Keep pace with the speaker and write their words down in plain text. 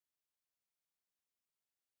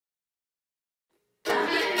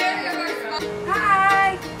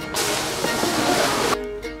Hi!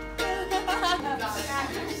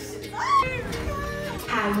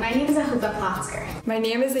 Hi, my name is Ahuba Klotzker. My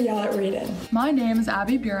name is Ayala Reedon. My name is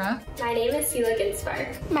Abby Bura. My name is Sela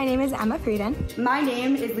Ginspark. My name is Emma Frieden. My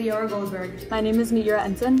name is Leora Goldberg. My name is Mira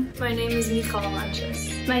Ensign. My name is Nicole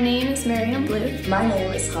Manches. My name is Miriam Bluth. My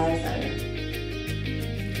name is Kaya Feather.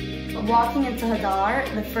 Walking into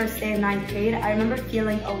Hadar, the first day of 9th grade, I remember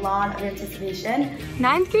feeling a lot of anticipation.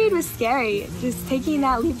 9th grade was scary. Just taking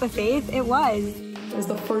that leap of faith, it was. It was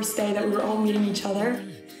the first day that we were all meeting each other.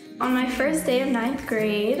 On my first day of 9th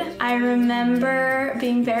grade, I remember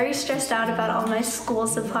being very stressed out about all my school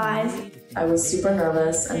supplies. I was super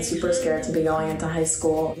nervous and super scared to be going into high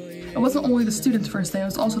school. It wasn't only the students' first day, it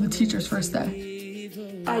was also the teachers' first day.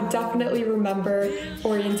 I definitely remember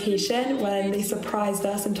orientation when they surprised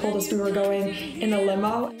us and told us we were going in a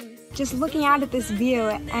limo. Just looking out at this view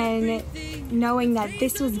and knowing that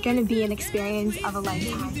this was going to be an experience of a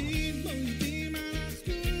lifetime.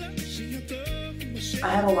 I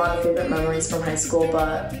have a lot of favorite memories from high school,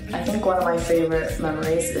 but I think one of my favorite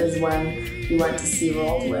memories is when we went to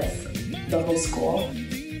SeaWorld with the whole school.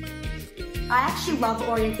 I actually love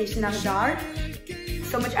orientation at Hadar.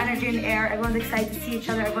 So much energy in the air, everyone's excited to see each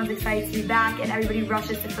other, everyone's excited to be back, and everybody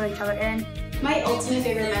rushes to fill each other in. My ultimate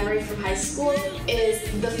favorite memory from high school is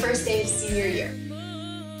the first day of senior year.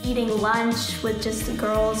 Eating lunch with just the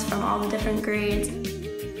girls from all the different grades.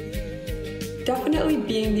 Definitely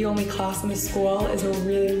being the only class in the school is a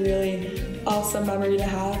really, really awesome memory to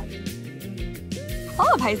have.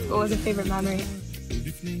 All of high school was a favorite memory.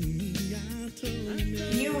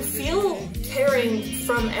 You feel caring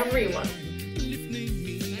from everyone.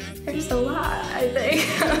 There's a lot, I think.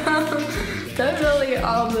 Definitely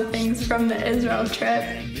all the things from the Israel trip.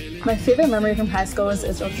 My favorite memory from high school was the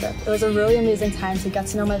Israel trip. It was a really amazing time to get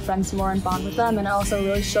to know my friends more and bond with them, and it also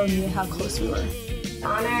really showed me how close we were.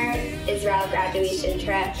 On our Israel graduation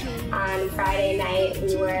trip, on Friday night,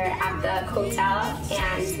 we were at the hotel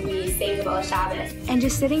and we sang about Shabbos. And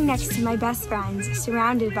just sitting next to my best friends,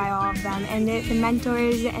 surrounded by all of them, and the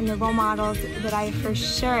mentors and the role models that I for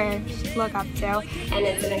sure look up to. And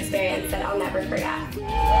it's an experience that I'll never forget.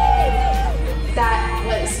 That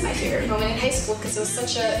was my favorite moment in high school because it was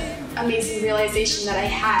such an amazing realization that I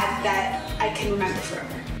had that I can remember forever.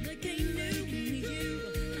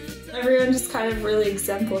 Everyone just kind of really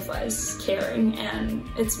exemplifies caring, and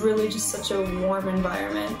it's really just such a warm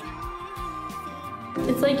environment.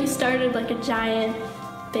 It's like you started like a giant,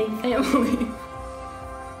 big family.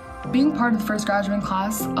 Being part of the first graduating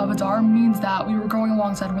class of Hadar means that we were growing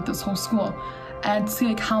alongside with this whole school, and to see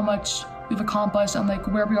like how much we've accomplished and like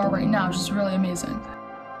where we are right now is just really amazing.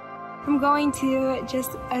 From going to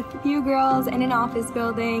just a few girls in an office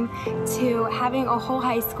building to having a whole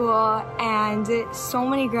high school and so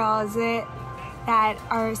many girls that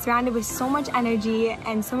are surrounded with so much energy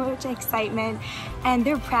and so much excitement, and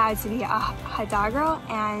they're proud to be a Hadar girl,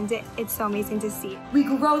 and it's so amazing to see. We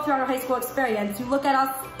grow throughout our high school experience. You look at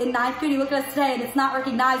us in 9th grade, you look at us today, and it's not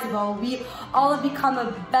recognizable. We all have become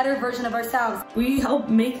a better version of ourselves. We helped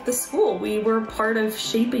make the school. We were part of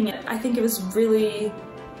shaping it. I think it was really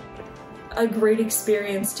a great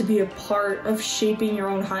experience to be a part of shaping your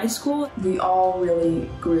own high school. We all really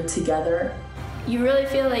grew together. You really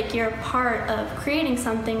feel like you're part of creating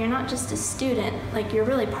something. You're not just a student, like you're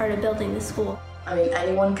really part of building the school. I mean,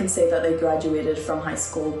 anyone can say that they graduated from high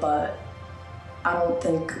school, but I don't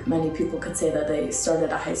think many people could say that they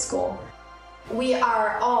started at high school. We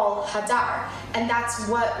are all Hadar, and that's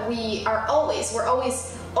what we are always. We're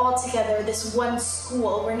always all together, this one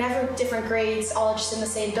school. We're never different grades, all just in the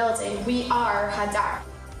same building. We are Hadar.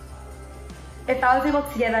 If I was able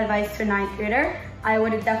to give advice to a 9th grader, I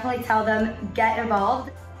would definitely tell them, get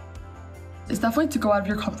involved. It's definitely to go out of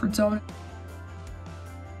your comfort zone.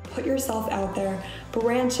 Put yourself out there,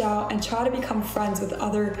 branch out, and try to become friends with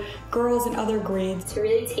other girls in other grades. To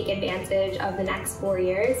really take advantage of the next 4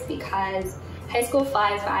 years, because high school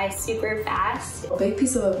flies by super fast. A big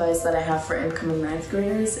piece of advice that I have for incoming 9th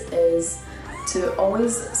graders is to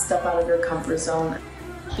always step out of your comfort zone.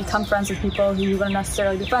 Become friends with people who you wouldn't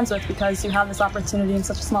necessarily be friends with because you have this opportunity in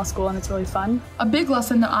such a small school and it's really fun. A big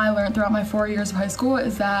lesson that I learned throughout my 4 years of high school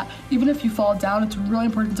is that even if you fall down, it's really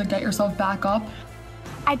important to get yourself back up.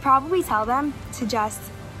 I'd probably tell them to just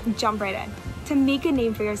jump right in, to make a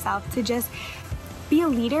name for yourself, to just be a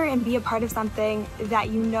leader and be a part of something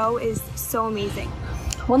that you know is so amazing.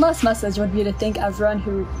 One last message would be to thank everyone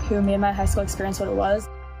who made my high school experience what it was.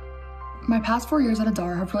 My past 4 years at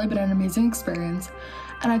Hadar have really been an amazing experience,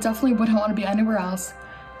 and I definitely wouldn't want to be anywhere else.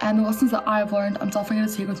 And the lessons that I've learned, I'm definitely going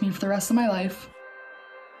to take with me for the rest of my life.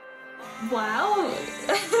 Wow,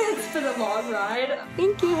 it's been a long ride.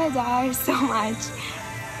 Thank you, Hadar, so much.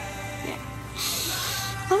 Yeah.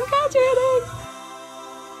 I'm graduating.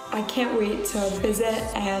 I can't wait to visit,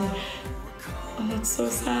 and oh, that's so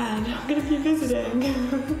sad. I'm gonna be visiting.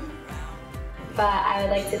 But I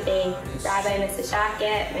would like to thank Rabbi and Mrs.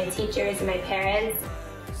 Shackett, my teachers, and my parents.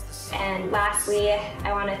 And lastly,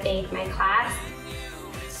 I want to thank my class.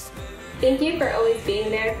 Thank you for always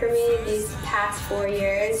being there for me these past 4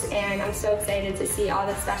 years, and I'm so excited to see all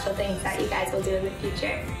the special things that you guys will do in the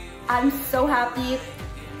future. I'm so happy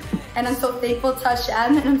and I'm so thankful to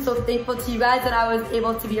Hashem, and I'm so thankful to you guys that I was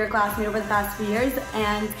able to be your classmate over the past few years,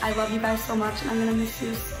 and I love you guys so much, and I'm gonna miss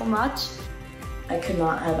you so much. I could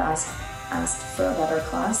not have asked for a better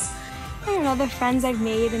class. I don't know, the friends I've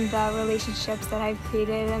made and the relationships that I've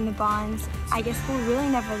created and the bonds, I guess will really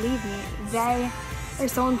never leave me. They are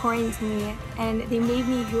so important to me, and they made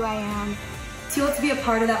me who I am. To be able to be a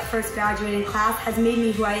part of that first graduating class has made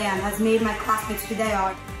me who I am, has made my classmates who they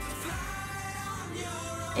are.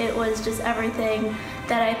 It was just everything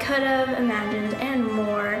that I could have imagined and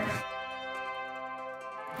more.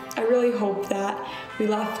 I really hope that we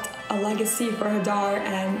left a legacy for Hadar,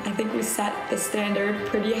 and I think we set the standard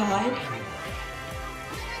pretty high.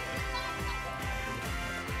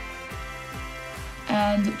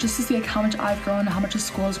 And just to see like how much I've grown and how much the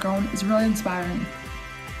school has grown is really inspiring.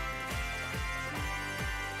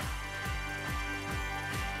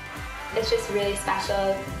 It's just really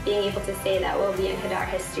special being able to say that we'll be in Hadar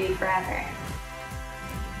history forever.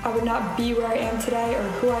 I would not be where I am today or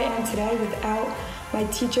who I am today without my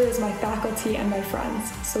teachers, my faculty, and my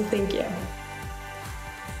friends. So thank you.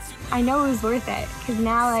 I know it was worth it, because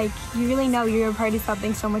now like you really know you're a part of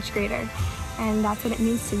something so much greater. And that's what it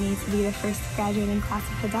means to me to be the first graduating class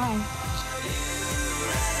of Hadar.